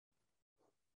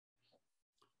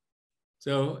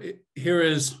So here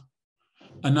is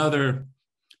another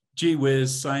gee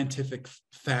whiz scientific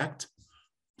fact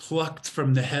plucked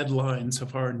from the headlines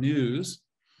of our news.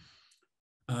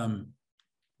 I'm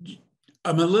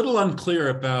a little unclear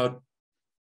about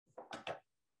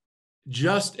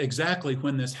just exactly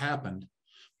when this happened,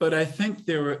 but I think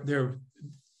there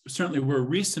certainly were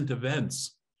recent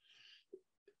events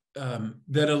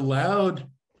that allowed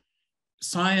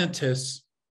scientists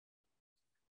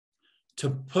to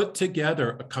put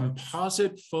together a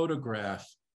composite photograph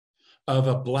of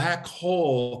a black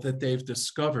hole that they've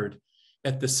discovered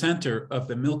at the center of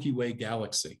the Milky Way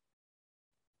galaxy.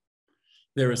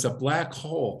 There is a black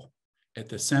hole at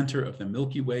the center of the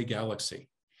Milky Way galaxy,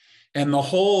 and the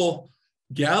whole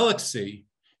galaxy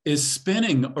is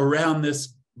spinning around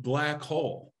this black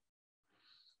hole,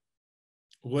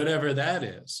 whatever that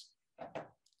is.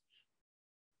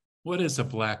 What is a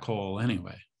black hole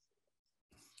anyway?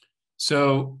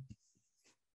 So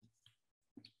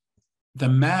the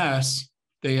mass,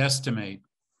 they estimate,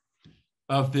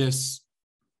 of this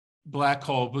black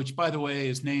hole, which by the way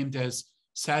is named as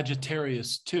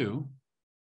Sagittarius 2,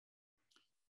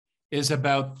 is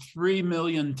about 3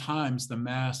 million times the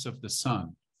mass of the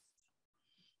sun.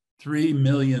 3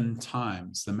 million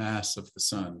times the mass of the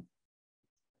sun.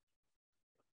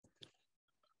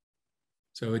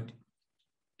 So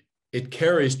it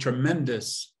carries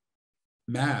tremendous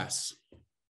mass.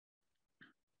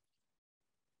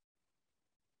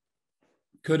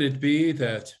 Could it be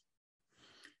that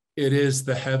it is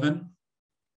the heaven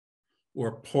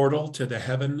or portal to the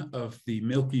heaven of the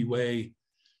Milky Way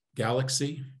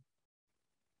galaxy?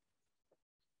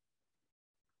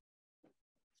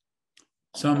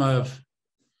 Some have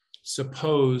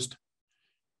supposed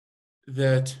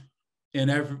that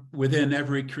within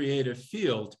every creative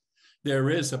field, there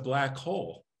is a black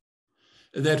hole.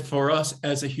 That for us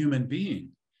as a human being,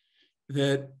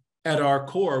 that at our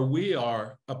core, we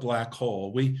are a black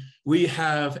hole. We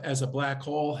have, as a black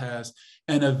hole has,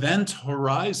 an event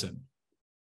horizon.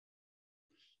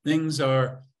 Things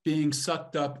are being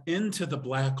sucked up into the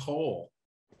black hole,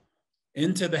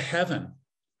 into the heaven,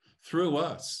 through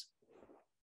us.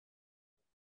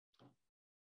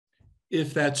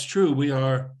 If that's true, we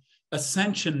are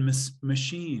ascension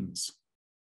machines.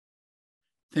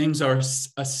 Things are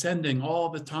ascending all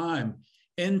the time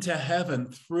into heaven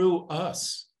through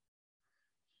us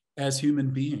as human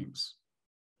beings.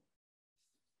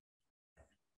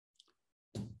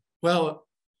 Well,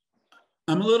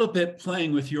 I'm a little bit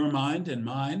playing with your mind and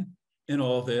mine in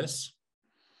all this.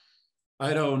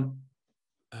 I don't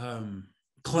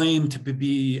claim to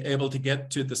be able to get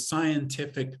to the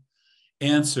scientific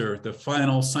answer, the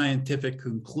final scientific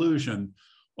conclusion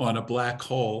on a black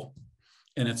hole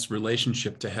and its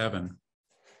relationship to heaven.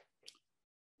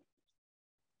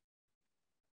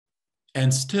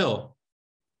 And still,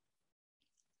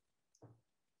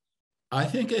 I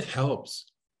think it helps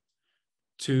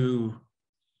to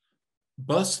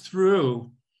bust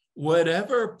through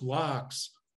whatever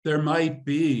blocks there might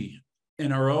be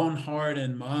in our own heart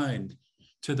and mind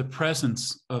to the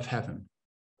presence of heaven.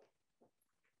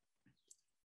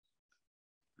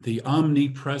 The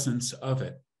omnipresence of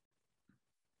it.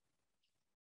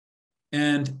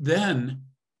 And then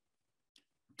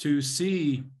to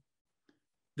see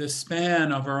the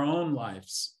span of our own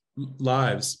lives,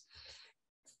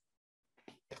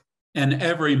 and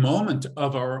every moment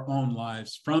of our own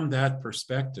lives from that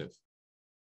perspective.